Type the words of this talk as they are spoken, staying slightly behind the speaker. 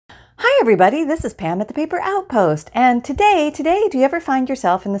everybody, this is Pam at the Paper Outpost, and today, do you ever find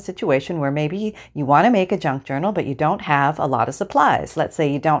yourself in the situation where maybe you want to make a junk journal, but you don't have a lot of supplies? Let's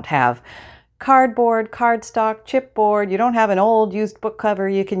say you don't have cardboard, cardstock, chipboard, you don't have an old used book cover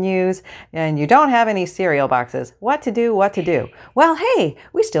you can use, and you don't have any cereal boxes. What to do? Well, hey,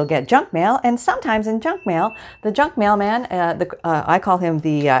 we still get junk mail, and sometimes in junk mail, the junk mailman, I call him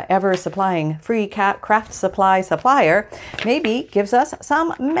the ever-supplying free craft supply supplier, maybe gives us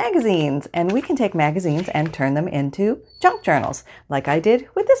some magazines, and we can take magazines and turn them into junk journals, like I did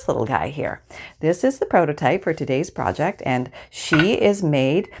with this little guy here. This is the prototype for today's project, and she is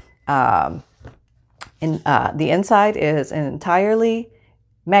made the inside is an entirely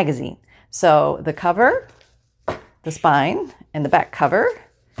magazine. So the cover, the spine, and the back cover,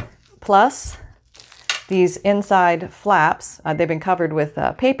 plus these inside flaps, they've been covered with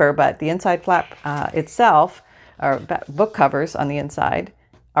paper, but the inside flap itself, or book covers on the inside,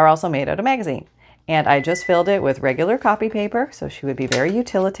 are also made out of magazine. And I just filled it with regular copy paper, so she would be very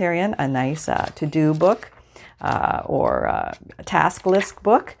utilitarian, a nice to-do book or a task list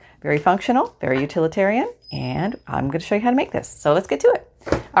book. Very functional, very utilitarian, and I'm going to show you how to make this. So let's get to it.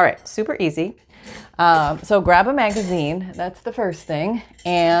 All right, super easy. So grab a magazine, that's the first thing.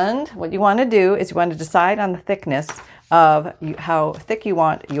 And what you want to do is you want to decide on the thickness of how thick you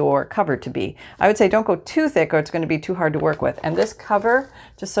want your cover to be. I would say don't go too thick or it's going to be too hard to work with. And this cover,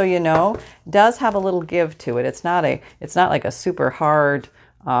 just so you know, does have a little give to it. It's not like a super hard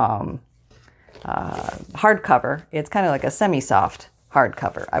hardcover. It's kind of like a semi-soft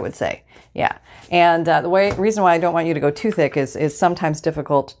hardcover, I would say. Yeah. And the reason why I don't want you to go too thick is sometimes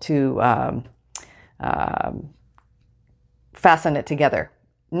difficult to fasten it together.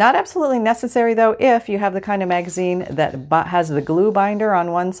 Not absolutely necessary though, if you have the kind of magazine that has the glue binder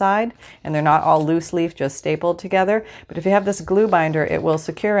on one side and they're not all loose leaf, just stapled together. But if you have this glue binder, it will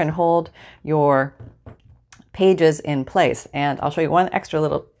secure and hold your pages in place. And I'll show you one extra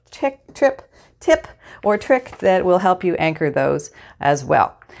little tip or trick that will help you anchor those as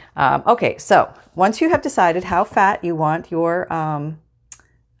well. Okay, so once you have decided how fat you want your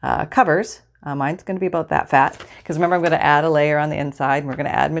covers, mine's going to be about that fat, because remember I'm going to add a layer on the inside, and we're going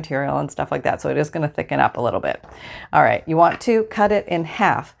to add material and stuff like that, so it is going to thicken up a little bit. All right, you want to cut it in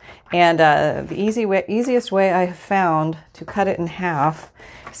half, and the easiest way I have found to cut it in half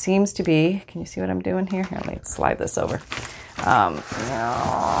seems to be, can you see what I'm doing here? Here, let me slide this over.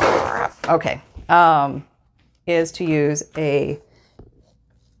 Okay. Is to use a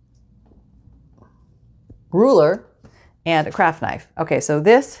ruler and a craft knife. Okay, so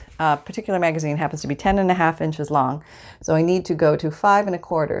this particular magazine happens to be 10.5 inches long. So I need to go to 5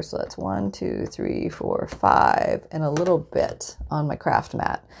 1/4. So that's 1, 2, 3, 4, 5, and a little bit on my craft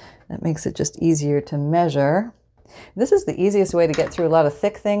mat. That makes it just easier to measure. This is the easiest way to get through a lot of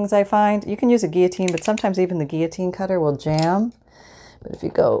thick things, I find. You can use a guillotine, but sometimes even the guillotine cutter will jam. But if you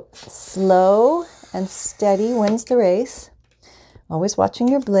go slow and steady wins the race. Always watching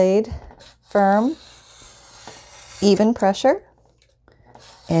your blade, firm, even pressure.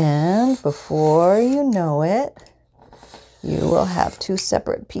 And before you know it, you will have 2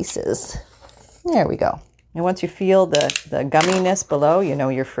 separate pieces. There we go. And once you feel the gumminess below, you know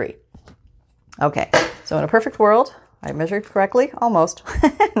you're free. Okay, so in a perfect world, I measured correctly, almost,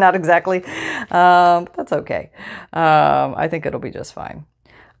 not exactly, but that's okay. I think it'll be just fine.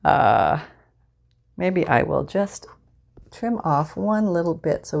 Maybe I will just trim off one little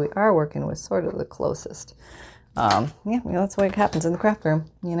bit, so we are working with sort of the closest. Yeah, that's the way it happens in the craft room,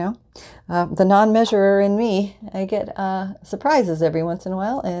 you know. The non-measurer in me, I get surprises every once in a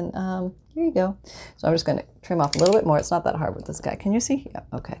while, and here you go. So I'm just going to trim off a little bit more. It's not that hard with this guy. Can you see? Yeah,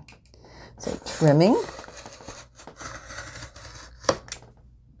 okay. So trimming.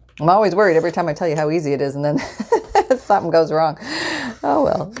 I'm always worried every time I tell you how easy it is, and then something goes wrong. Oh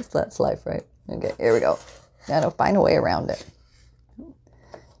well, that's life, right? Okay, here we go. Gotta find a way around it.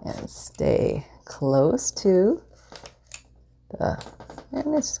 And stay close to the...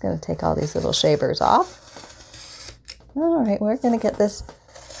 And it's just going to take all these little shavers off. All right, we're going to get this.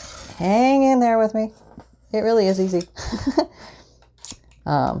 Hang in there with me. It really is easy.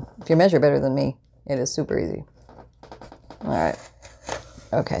 If you measure better than me, it is super easy. All right.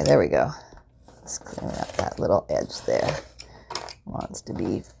 Okay, there we go. Let's clean up that little edge there. Wants to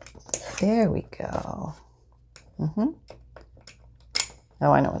be... There we go. Oh,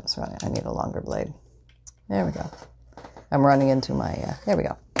 I know when it's running. I need a longer blade. There we go. I'm running into my... there we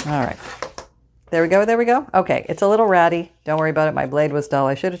go. All right. There we go. Okay, it's a little ratty. Don't worry about it. My blade was dull.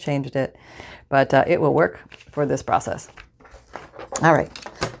 I should have changed it. But it will work for this process. All right.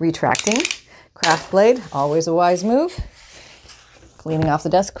 Retracting. Craft blade, always a wise move. Cleaning off the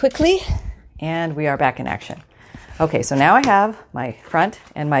dust quickly, and we are back in action. Okay, so now I have my front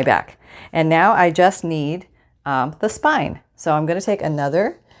and my back, and now I just need the spine. So I'm going to take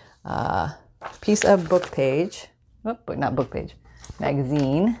another piece of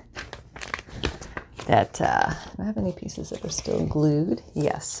magazine that, do I have any pieces that are still glued?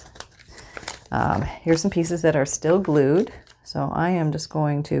 Yes. Here's some pieces that are still glued. So I am just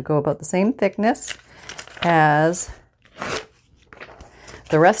going to go about the same thickness as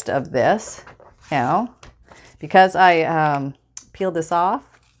the rest of this. Now, because I peeled this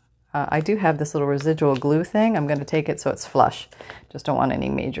off, I do have this little residual glue thing. I'm going to take it so it's flush. Just don't want any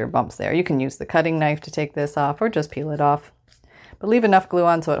major bumps there. You can use the cutting knife to take this off or just peel it off. But leave enough glue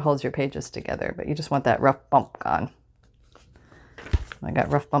on so it holds your pages together. But you just want that rough bump gone. I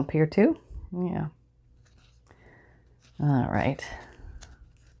got rough bump here too. Yeah. All right.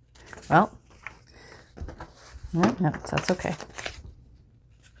 Well, no, that's okay.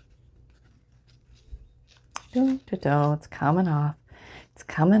 It's coming off. It's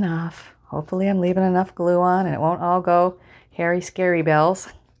coming off. Hopefully I'm leaving enough glue on and it won't all go hairy, scary bells.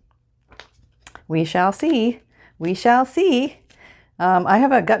 We shall see. We shall see. I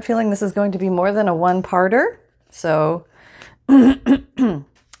have a gut feeling this is going to be more than a one-parter. So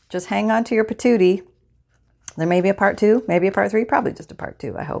just hang on to your patootie. There may be a part 2, maybe a part 3, probably just a part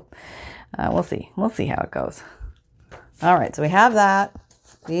 2, I hope. We'll see. We'll see how it goes. All right, so we have that.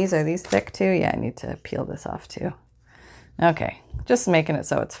 Are these thick too? Yeah, I need to peel this off too. Okay, just making it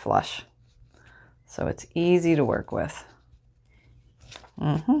so it's flush. So it's easy to work with.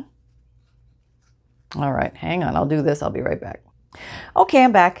 All right, hang on. I'll do this. I'll be right back. Okay,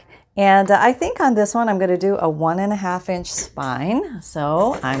 I'm back. And I think on this one, I'm going to do a 1.5 inch spine.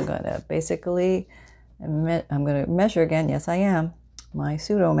 So I'm going to basically, I'm going to measure again. Yes, I am. My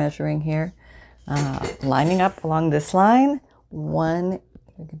pseudo measuring here. Lining up along this line.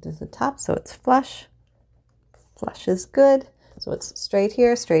 Get to the top so it's flush. Flush is good. So it's straight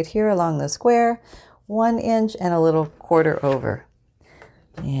here along the square. 1 inch and a little quarter over.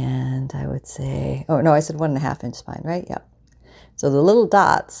 And I would say, oh no, I said 1.5 inch spine, right? Yep. So the little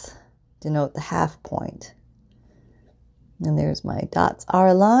dots denote the half point. And there's my dots are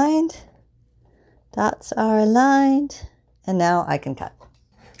aligned. Dots are aligned. And now I can cut.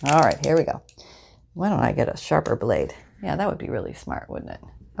 All right, here we go. Why don't I get a sharper blade? Yeah, that would be really smart, wouldn't it?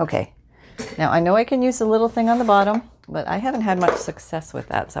 Okay. Now, I know I can use the little thing on the bottom, but I haven't had much success with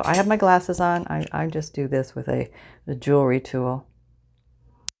that. So I have my glasses on. I just do this with a jewelry tool.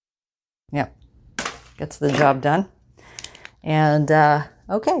 Yep. Gets the job done. And,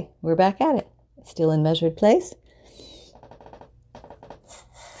 okay, we're back at it. Still in measured place.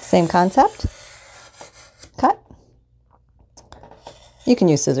 Same concept. Cut. You can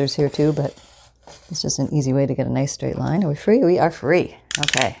use scissors here too, but it's just an easy way to get a nice straight line. Are we free? We are free.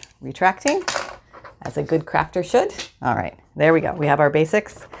 Okay, retracting as a good crafter should. All right, there we go. We have our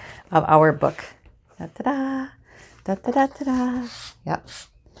basics of our book. Da-da-da, da-da-da-da-da. Yep.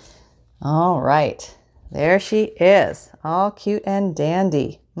 All right, there she is, all cute and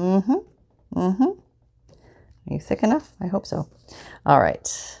dandy. Are you thick enough? I hope so. All right,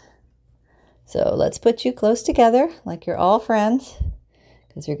 so let's put you close together like you're all friends.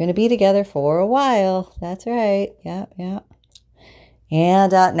 Because you're going to be together for a while. That's right. Yeah.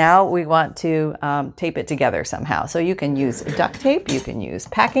 And now we want to tape it together somehow. So you can use duct tape. You can use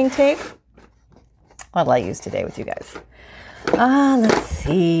packing tape. What'll I use today with you guys? Let's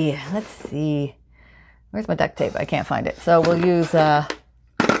see. Where's my duct tape? I can't find it. So we'll use... Well,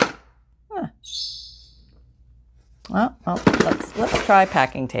 let's try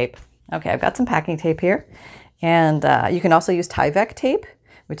packing tape. Okay, I've got some packing tape here. And you can also use Tyvek tape,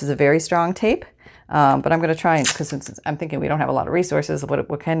 which is a very strong tape. But I'm going to try, because since I'm thinking we don't have a lot of resources,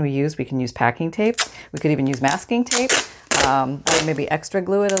 what can we use? We can use packing tape. We could even use masking tape. Maybe extra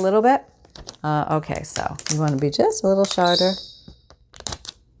glue it a little bit. Okay, so you want to be just a little shorter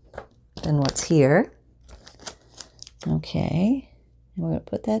than what's here. Okay, and we're going to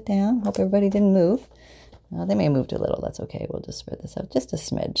put that down. Hope everybody didn't move. They may have moved a little. That's okay. We'll just spread this out just a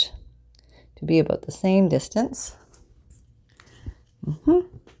smidge to be about the same distance.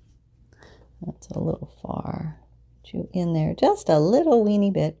 That's a little far. Put you in there just a little weeny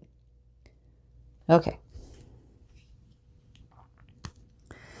bit. Okay.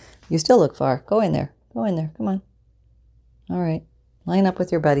 You still look far. Go in there. Go in there. Come on. All right. Line up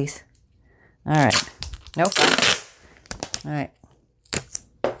with your buddies. All right. No fun. All right.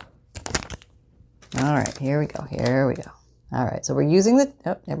 All right. Here we go. Here we go. All right. So we're using the...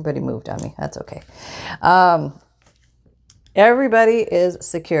 Oh, everybody moved on me. That's okay. Everybody is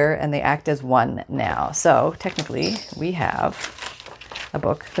secure and they act as one now. So technically we have a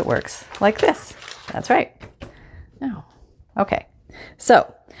book that works like this. That's right. Now, okay.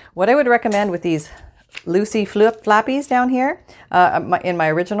 So what I would recommend with these loosey flappies down here, in my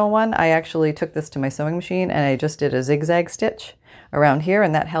original one, I actually took this to my sewing machine and I just did a zigzag stitch around here,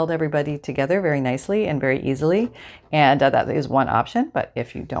 and that held everybody together very nicely and very easily. And that is one option. But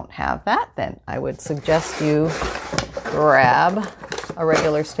if you don't have that, then I would suggest you grab a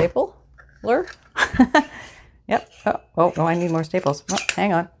regular stapler. Yep. Oh, I need more staples. Oh,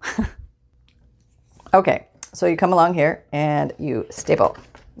 hang on. Okay, so you come along here and you staple.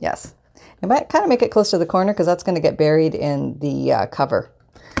 Yes. You might kind of make it close to the corner because that's going to get buried in the cover,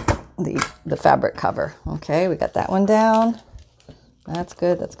 the fabric cover. Okay, we got that one down. That's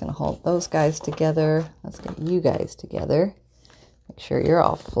good. That's going to hold those guys together. Let's get you guys together. Make sure you're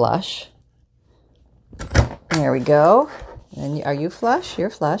all flush. There we go. And are you flush? You're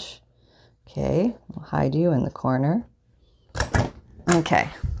flush. Okay, we'll hide you in the corner. Okay.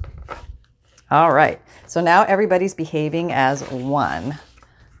 All right. So now everybody's behaving as one.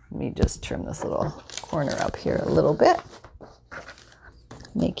 Let me just trim this little corner up here a little bit.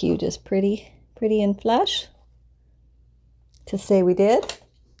 Make you just pretty and flush. To say we did.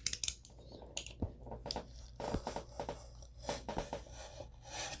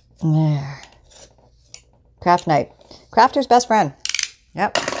 There. Craft night. Crafter's best friend.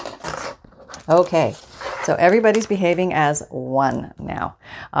 Yep. Okay. So everybody's behaving as one now.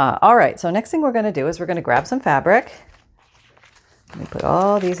 All right. So next thing we're going to do is we're going to grab some fabric. Let me put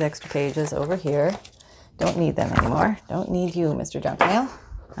all these extra pages over here. Don't need them anymore. Don't need you, Mr. Junk Mail.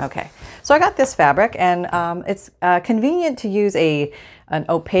 Okay, so I got this fabric, and it's convenient to use an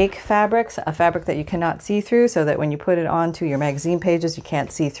opaque fabric, a fabric that you cannot see through, so that when you put it onto your magazine pages, you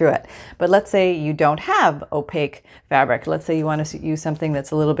can't see through it. But let's say you don't have opaque fabric. Let's say you want to use something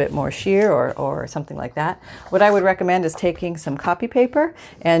that's a little bit more sheer or something like that. What I would recommend is taking some copy paper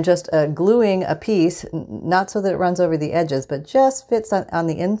and just gluing a piece, not so that it runs over the edges, but just fits on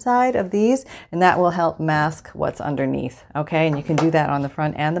the inside of these, and that will help mask what's underneath. Okay, and you can do that on the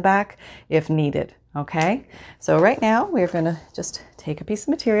front and the back if needed. Okay, so right now we're going to just take a piece of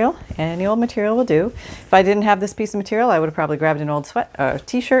material. Any old material will do. If I didn't have this piece of material, I would have probably grabbed an old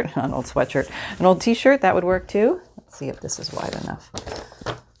t-shirt, not an old sweatshirt, an old t-shirt. That would work too. Let's see if this is wide enough.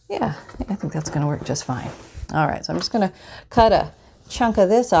 Yeah, I think that's going to work just fine. All right, so I'm just going to cut a chunk of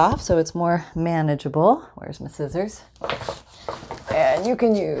this off so it's more manageable. Where's my scissors? And you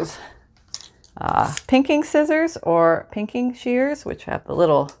can use pinking scissors or pinking shears, which have the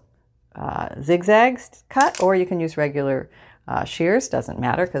little zigzags cut, or you can use regular shears. Doesn't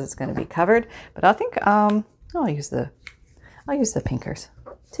matter because it's going to be covered. But I think I'll use the pinkers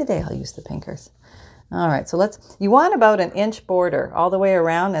today. I'll use the pinkers. All right. So you want about an inch border all the way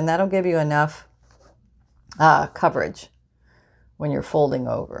around, and that'll give you enough coverage when you're folding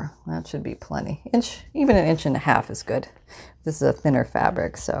over. That should be plenty. Even an inch and a half is good. This is a thinner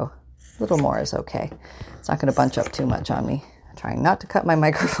fabric, so a little more is okay. It's not going to bunch up too much on me. I'm trying not to cut my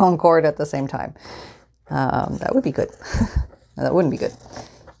microphone cord at the same time. That would be good. No, that wouldn't be good.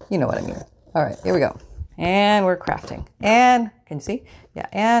 You know what I mean. All right, here we go. And we're crafting. And, can you see? Yeah,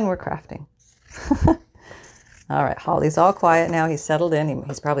 and we're crafting. All right, Holly's all quiet now. He's settled in.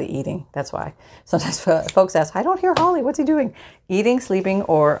 He's probably eating. That's why. Sometimes folks ask, I don't hear Holly. What's he doing? Eating, sleeping,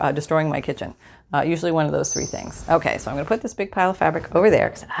 or destroying my kitchen. Usually one of those three things. Okay, so I'm going to put this big pile of fabric over there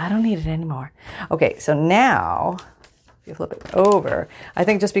because I don't need it anymore. Okay, so now, if you flip it over, I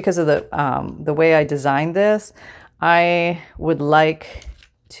think just because of the way I designed this, I would like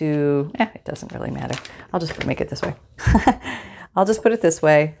to, it doesn't really matter. I'll just make it this way. I'll just put it this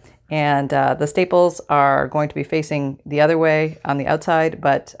way. And the staples are going to be facing the other way on the outside,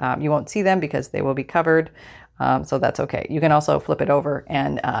 but you won't see them because they will be covered. So that's okay. You can also flip it over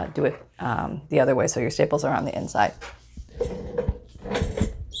and do it the other way so your staples are on the inside.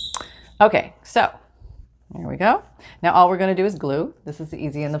 Okay, so there we go. Now all we're going to do is glue. This is the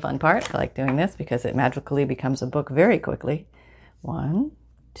easy and the fun part. I like doing this because it magically becomes a book very quickly. 1,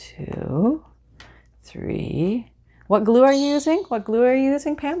 2, 3. What glue are you using? What glue are you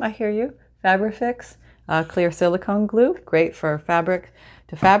using, Pam? I hear you. Fabrifix clear silicone glue. Great for fabric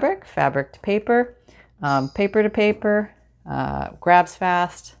to fabric, fabric to paper, paper to paper, grabs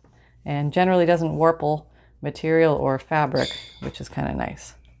fast, and generally doesn't warple material or fabric, which is kind of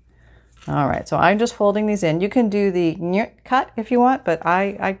nice. All right, so I'm just folding these in. You can do the cut if you want, but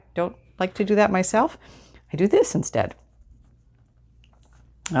I don't like to do that myself. I do this instead.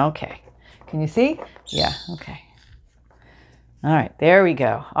 Okay, can you see? Yeah, okay. All right, there we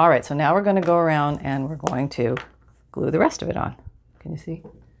go. All right, so now we're going to go around and we're going to glue the rest of it on. Can you see?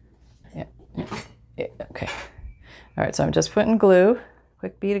 Yeah, okay. All right, so I'm just putting glue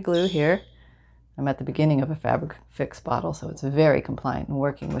quick bead of glue here. I'm at the beginning of a Fabric Fix bottle, so it's very compliant and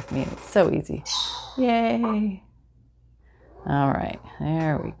working with me. It's so easy. Yay! All right,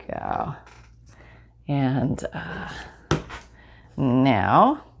 there we go. And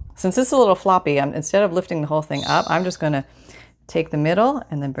now, since this is a little floppy, instead of lifting the whole thing up, I'm just going to take the middle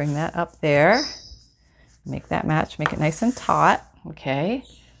and then bring that up there. Make that match, make it nice and taut. Okay,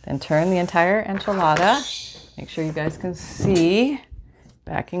 then turn the entire enchilada. Make sure you guys can see.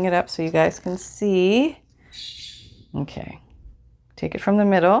 Backing it up so you guys can see. Okay, take it from the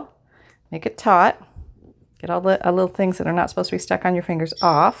middle, make it taut. Get all the little things that are not supposed to be stuck on your fingers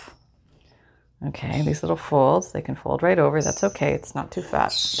off. Okay, these little folds, they can fold right over. That's okay, it's not too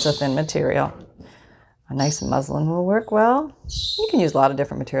fat. It's a thin material. A nice muslin will work well. You can use a lot of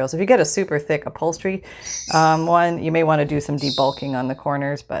different materials. If you get a super thick upholstery one, you may want to do some debulking on the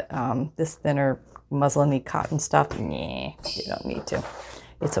corners, but this thinner muslin-y cotton stuff, nah, you don't need to.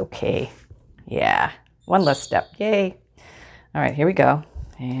 It's okay. Yeah, one less step, yay. All right, here we go.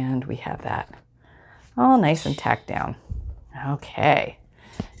 And we have that all nice and tacked down. Okay,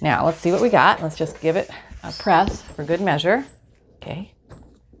 now let's see what we got. Let's just give it a press for good measure. Okay,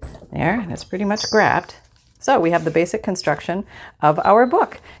 there, and it's pretty much grabbed. So we have the basic construction of our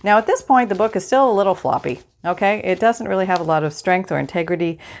book. Now at this point, the book is still a little floppy, okay? It doesn't really have a lot of strength or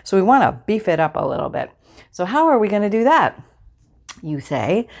integrity, so we want to beef it up a little bit. So how are we going to do that? You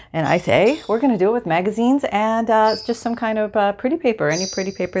say, and I say, we're going to do it with magazines and just some kind of pretty paper, any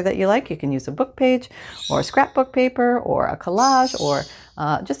pretty paper that you like. You can use a book page or scrapbook paper or a collage or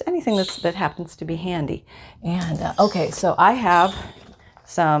just anything that happens to be handy. And okay, so I have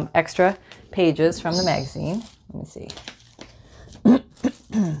some extra pages from the magazine. Let me see.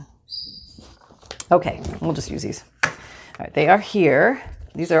 Okay, we'll just use these. All right, they are here.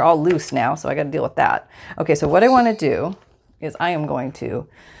 These are all loose now, so I got to deal with that. Okay, so what I want to do is I am going to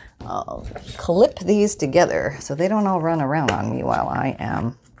clip these together so they don't all run around on me while I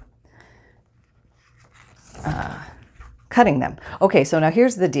am cutting them. Okay, so now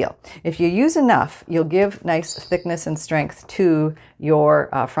here's the deal. If you use enough, you'll give nice thickness and strength to your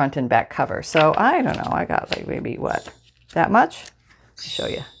front and back cover. So I don't know, I got like maybe what, that much? I'll show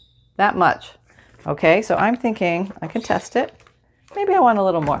you. That much. Okay, so I'm thinking I can test it. Maybe I want a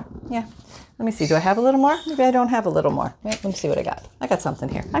little more. Yeah. Let me see. Do I have a little more? Maybe I don't have a little more. Let me see what I got. I got something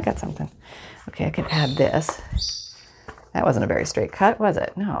here. I got something. Okay, I can add this. That wasn't a very straight cut, was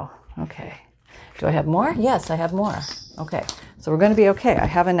it? No. Okay. Do I have more? Yes, I have more. Okay. So we're going to be okay. I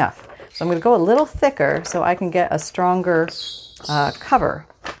have enough. So I'm going to go a little thicker so I can get a stronger cover.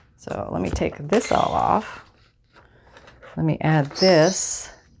 So let me take this all off. Let me add this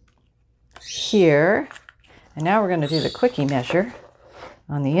here. And now we're going to do the quickie measure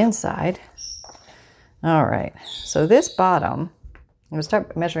on the inside. All right, so this bottom, I'm going to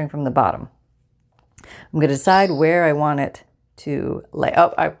start measuring from the bottom. I'm going to decide where I want it to lay.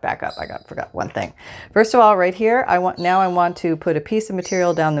 Oh, I back up. I forgot one thing. First of all, right here, I want to put a piece of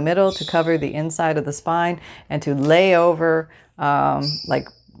material down the middle to cover the inside of the spine and to lay over, like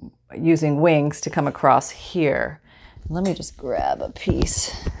using wings to come across here. Let me just grab a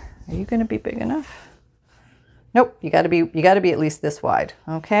piece. Are you going to be big enough? Nope, you got to be at least this wide.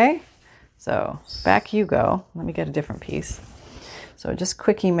 Okay. So back you go. Let me get a different piece. So just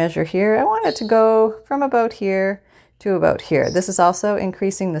quickie measure here. I want it to go from about here to about here. This is also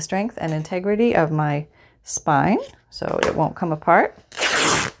increasing the strength and integrity of my spine, so it won't come apart.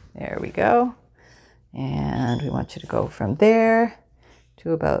 There we go. And we want you to go from there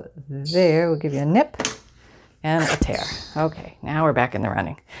to about there. We'll give you a nip and a tear. Okay, now we're back in the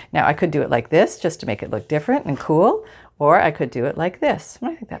running. Now I could do it like this just to make it look different and cool, or I could do it like this.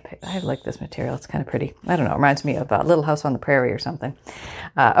 I think I like this material. It's kind of pretty. I don't know. It reminds me of Little House on the Prairie or something.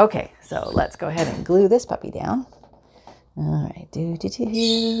 Okay, so let's go ahead and glue this puppy down. All right, do. You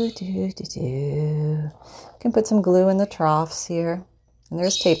can put some glue in the troughs here, and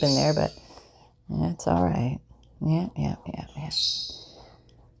there's tape in there, but yeah, it's all right. Yeah.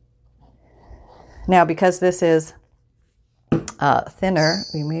 Now, because this is thinner,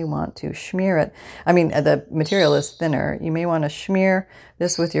 we may want to smear it. I mean, the material is thinner. You may want to smear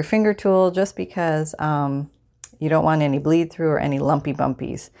this with your finger tool just because you don't want any bleed through or any lumpy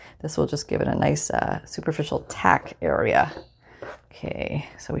bumpies. This will just give it a nice superficial tack area. Okay,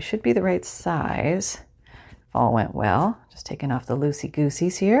 so we should be the right size if all went well. Just taking off the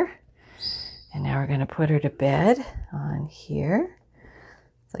loosey-gooseys here. And now we're going to put her to bed on here.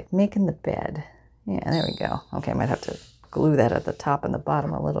 It's like making the bed. Yeah, there we go. Okay, I might have to glue that at the top and the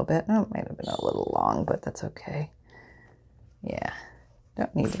bottom a little bit. Oh, it might have been a little long, but that's okay. Yeah,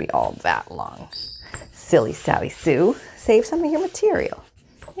 don't need to be all that long. Silly Sally Sue. Save some of your material.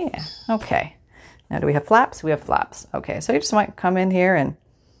 Yeah, okay. Now do we have flaps? We have flaps. Okay, so you just might come in here and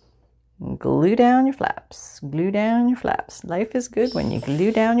glue down your flaps. Glue down your flaps. Life is good when you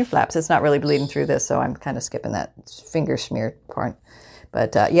glue down your flaps. It's not really bleeding through this, so I'm kind of skipping that finger smear part.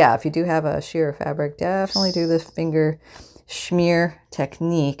 But yeah, if you do have a sheer fabric, definitely do the finger smear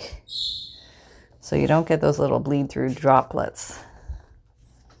technique so you don't get those little bleed through droplets.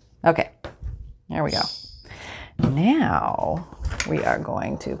 Okay, there we go. Now we are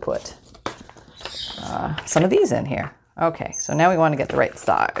going to put some of these in here. Okay, so now we want to get the right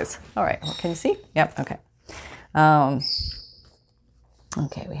size. All right, well, can you see? Yep, okay.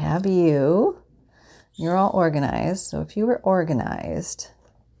 Okay, we have you. You're all organized. So if you were organized,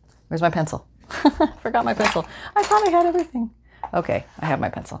 where's my pencil? Forgot my pencil. I thought I had everything. Okay, I have my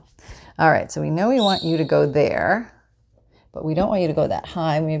pencil. All right, so we know we want you to go there, but we don't want you to go that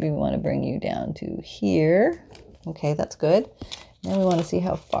high. Maybe we want to bring you down to here. Okay, that's good. Now we want to see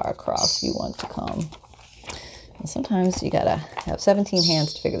how far across you want to come. And sometimes you gotta have 17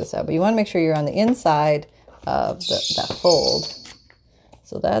 hands to figure this out, but you want to make sure you're on the inside of that fold.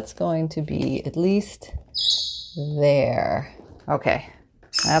 So that's going to be at least there. Okay,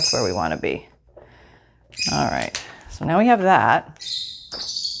 that's where we want to be. All right, so now we have that.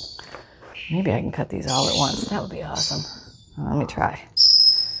 Maybe I can cut these all at once. That would be awesome. Let me try.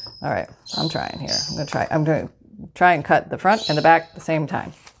 All right, I'm trying here. I'm going to try and cut the front and the back at the same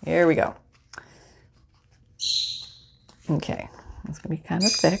time. Here we go. Okay, it's going to be kind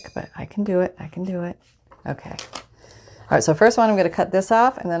of thick, but I can do it. I can do it. Okay. All right, so first one, I'm going to cut this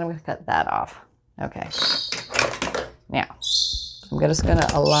off, and then I'm going to cut that off. Okay. Now, I'm just going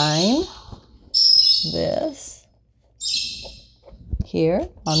to align this here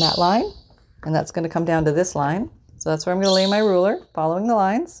on that line, and that's going to come down to this line. So that's where I'm going to lay my ruler, following the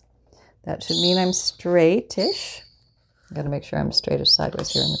lines. That should mean I'm straight-ish. I've got to make sure I'm straightish sideways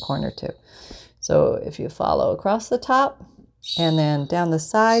here in the corner too. So if you follow across the top and then down the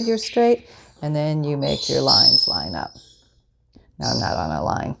side, you're straight, and then you make your lines line up. Now I'm not on a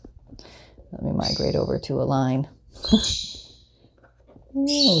line. Let me migrate over to a line. There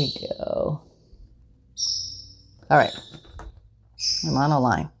we go. All right, I'm on a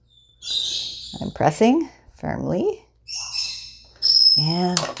line. I'm pressing firmly,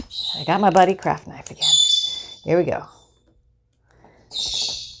 and I got my buddy craft knife again. Here we go.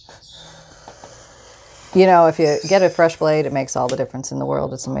 You know, if you get a fresh blade, it makes all the difference in the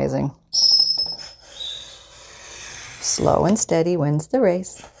world. It's amazing. Slow and steady wins the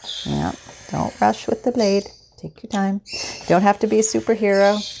race. Yeah, don't rush with the blade. Take your time. You don't have to be a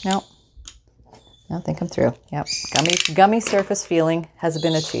superhero. No. I think I'm through. Yep. Gummy surface feeling has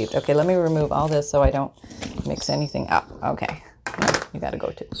been achieved. Okay, let me remove all this so I don't mix anything up. Okay. You got to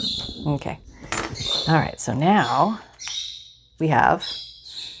go too. Okay. All right, so now we have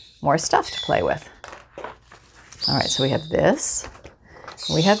more stuff to play with. All right, so we have this.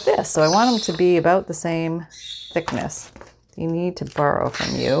 We have this. So I want them to be about the same thickness. You need to borrow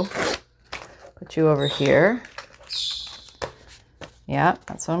from you. Put you over here. Yeah,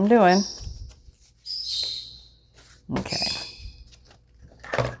 that's what I'm doing. Okay.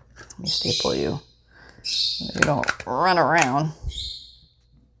 Let me staple you so that you don't run around.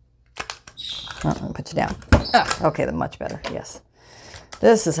 Oh, let me put you down. Ah, okay, then much better. Yes.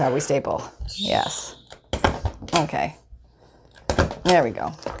 This is how we staple. Yes. Okay. There we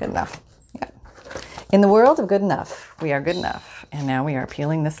go. Good enough. Yeah. In the world of good enough, we are good enough. And now we are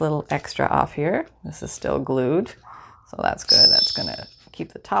peeling this little extra off here. This is still glued, so that's good. That's going to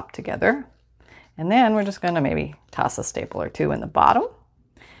keep the top together. And then we're just going to maybe toss a staple or two in the bottom.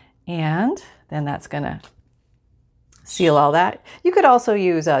 And then that's going to seal all that. You could also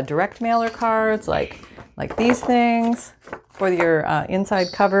use direct mailer cards like these things for your inside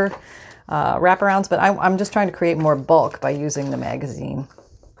cover wraparounds, but I'm just trying to create more bulk by using the magazine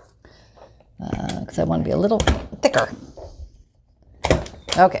because I want to be a little thicker.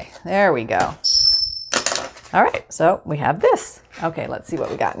 Okay, there we go. All right, so we have this. Okay, let's see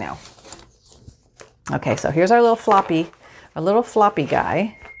what we got now. Okay, so here's our little floppy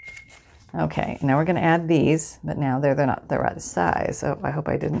guy. Okay, now we're going to add they're not the right size. So I hope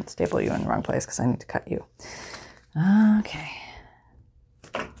I didn't staple you in the wrong place because I need to cut you. Okay.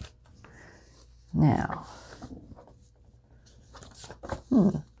 Now.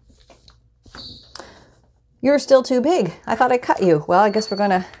 You're still too big. I thought I cut you. Well, I guess we're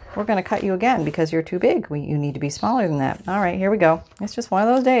gonna cut you again because you're too big. You need to be smaller than that. All right, here we go. It's just one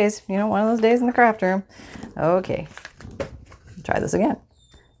of those days, one of those days in the craft room. Okay, try this again.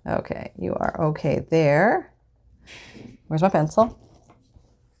 Okay, you are okay there. Where's my pencil?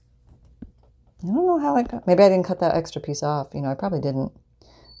 I don't know how maybe I didn't cut that extra piece off. I probably didn't.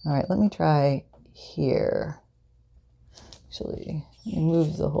 All right, let me try here. Actually, let me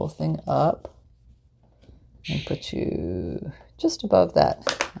move the whole thing up and put you just above that.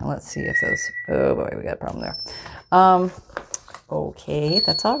 Now let's see if those, oh boy, we got a problem there. Okay,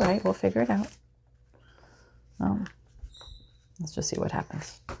 that's all right. We'll figure it out. Let's just see what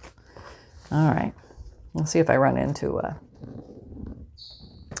happens. All right. We'll see if I run into a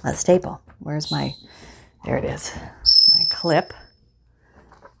staple. Where's my, there it is. My clip.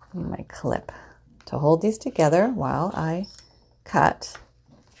 Need my clip to hold these together while I cut.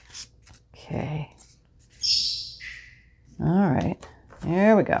 Okay. All right.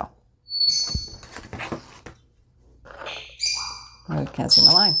 There we go. Oh, can't see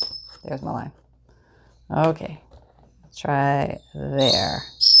my line. There's my line. Okay. Let's try there.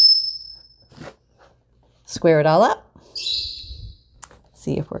 Square it all up.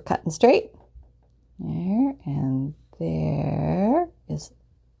 See if we're cutting straight. There and there is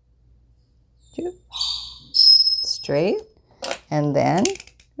straight. And then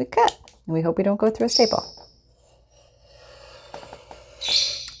we cut. And we hope we don't go through a staple.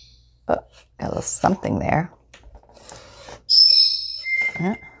 Oh, got a little something there.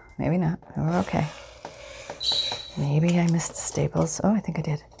 Maybe not. We're okay. Maybe I missed the staples. Oh, I think I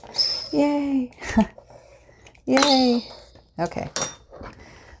did. Yay. Yay. Okay.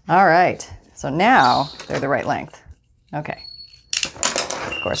 All right. So now they're the right length. Okay.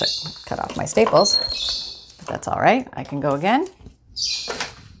 Of course, I cut off my staples, but that's all right. I can go again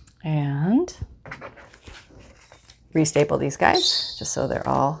and restaple these guys just so they're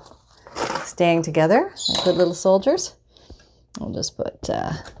all staying together like good little soldiers. I'll just put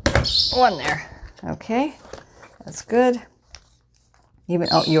one there. Okay. That's good. Even,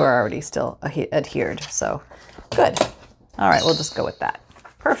 oh, you are already still adhered, so good. All right, we'll just go with that.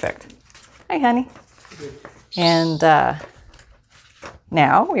 Perfect. Hi, honey. And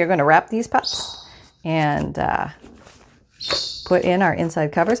now we are going to wrap these pups and put in our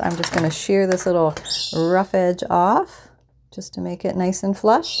inside covers. I'm just going to shear this little rough edge off just to make it nice and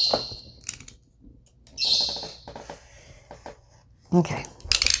flush. Okay,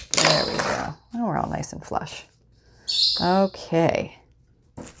 there we go. Now we're all nice and flush. Okay.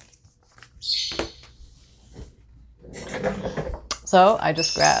 So I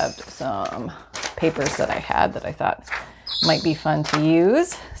just grabbed some papers that I had that I thought might be fun to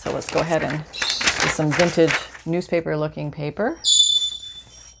use. So let's go ahead and use some vintage newspaper looking paper.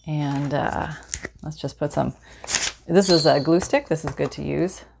 And let's just put some, this is a glue stick. This is good to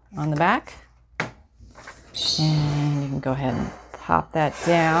use on the back. And you can go ahead and pop that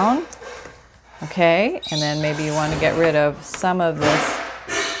down. Okay, and then maybe you want to get rid of some of this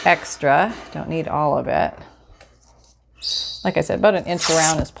extra. Don't need all of it. Like I said, about an inch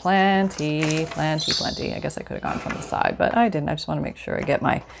around is plenty, plenty, plenty. I guess I could have gone from the side, but I didn't. I just want to make sure I get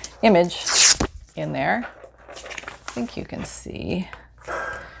my image in there. I think you can see.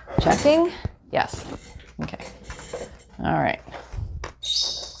 Checking? Yes. Okay. All right.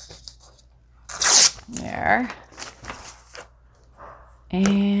 There.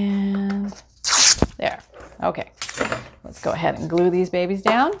 And there. Okay. Let's go ahead and glue these babies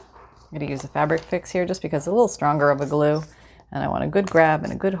down. I'm going to use a fabric fix here just because it's a little stronger of a glue. And I want a good grab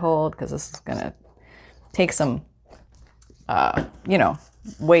and a good hold because this is going to take some,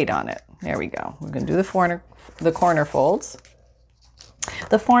 weight on it. There we go. We're going to do the corner folds.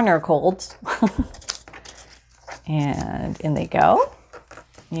 The corner folds. And in they go.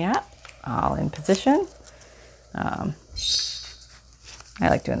 Yeah. All in position. I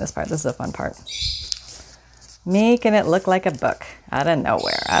like doing this part. This is a fun part. Making it look like a book out of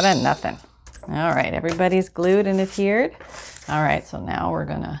nowhere, out of nothing. All right, everybody's glued and adhered. All right, so now we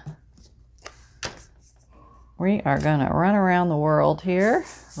are gonna run around the world here.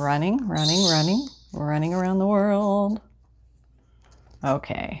 Running around the world.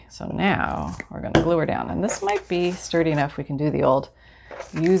 Okay, so now we're gonna glue her down. And this might be sturdy enough we can do the old,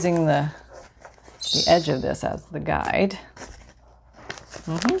 using the edge of this as the guide.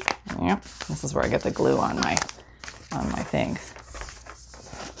 Yep. This is where I get the glue on my things.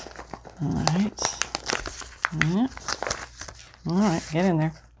 All right. Yep. All right, get in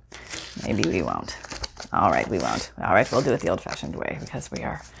there. Maybe we won't. All right, we won't. All right, we'll do it the old-fashioned way because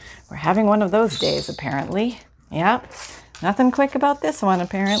we're having one of those days apparently. Yep. Nothing quick about this one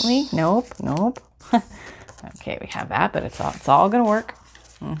apparently. Nope. Okay, we have that, but it's all gonna work.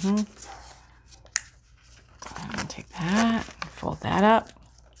 I'm gonna take that, fold that up.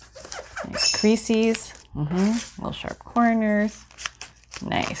 Nice creases. Little sharp corners.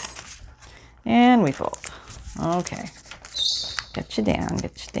 Nice. And we fold. Okay. Get you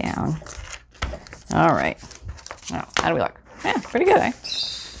down. All right. Now, how do we look? Yeah, pretty good, eh?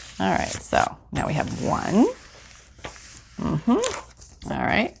 All right, so now we have one. All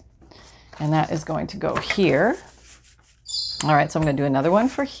right, and that is going to go here. All right, so I'm going to do another one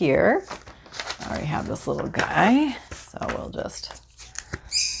for here. I already have this little guy, so we'll just...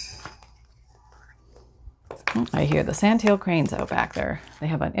 I hear the sandtail cranes out back there. They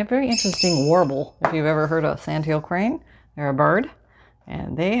have a very interesting warble. If you've ever heard a sandtail crane, they're a bird,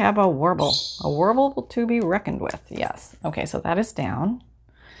 and they have a warble to be reckoned with. Yes. Okay, so that is down.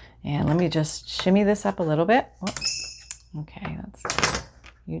 And let me just shimmy this up a little bit. Okay,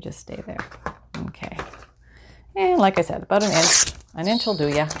 you just stay there. Okay. And like I said, about an inch. An inch will do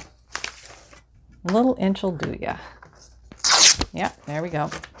ya. A little inch will do ya. Yeah, there we go.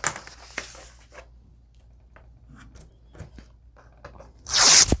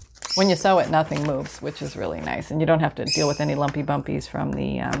 When you sew it, nothing moves, which is really nice. And you don't have to deal with any lumpy bumpies from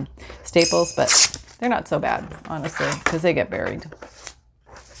the staples, but they're not so bad, honestly, because they get buried.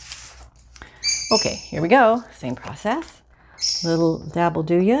 Okay, here we go. Same process. Little dabble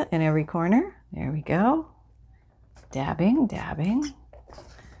do ya in every corner. There we go. Dabbing, dabbing.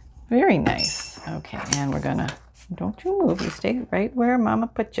 Very nice. Okay, and we're gonna, don't you move, you stay right where Mama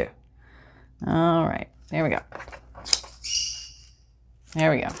put you. All right, there we go.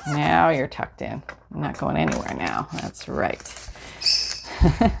 There we go. Now you're tucked in. I'm not going anywhere now. That's right.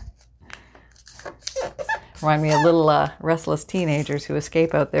 Remind me of little restless teenagers who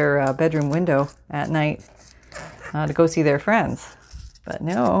escape out their bedroom window at night to go see their friends. But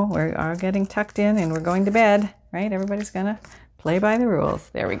no, we are getting tucked in and we're going to bed, right? Everybody's going to play by the rules.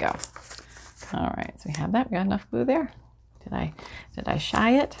 There we go. All right, so we have that. We got enough glue there. Did I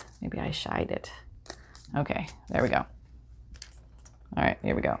shy it? Maybe I shied it. Okay, there we go. All right,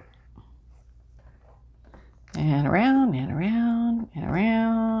 here we go. And around, and around, and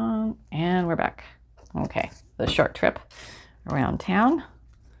around, and we're back. Okay, the short trip around town.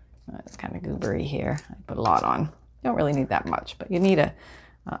 It's kind of goobery here. I put a lot on. You don't really need that much, but you need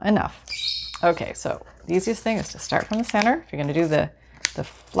enough. Okay, so the easiest thing is to start from the center. If you're going to do the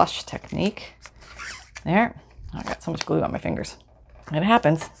flush technique. There. Oh, I got so much glue on my fingers. It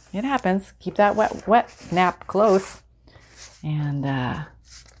happens. It happens. Keep that wet nap close. And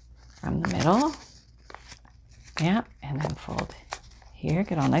from the middle, yeah, and then fold here,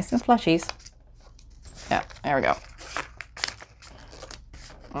 get all nice and flushies. Yeah, there we go.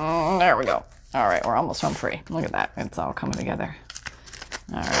 There we go. All right, we're almost home free. Look at that, it's all coming together.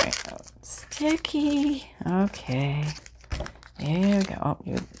 All right, oh, sticky. Okay, there we go. Oh,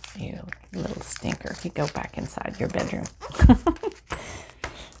 you little stinker. You go back inside your bedroom.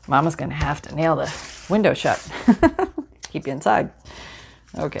 Mama's gonna have to nail the window shut. Keep you inside.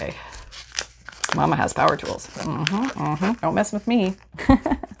 Okay. Mama has power tools. Don't mess with me.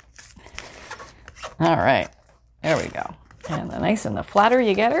 All right. There we go. And the flatter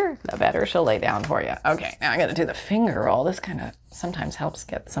you get her, the better she'll lay down for you. Okay. Now I got to do the finger roll. This kind of sometimes helps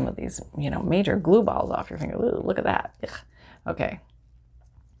get some of these, major glue balls off your finger. Ooh, look at that. Ugh. Okay.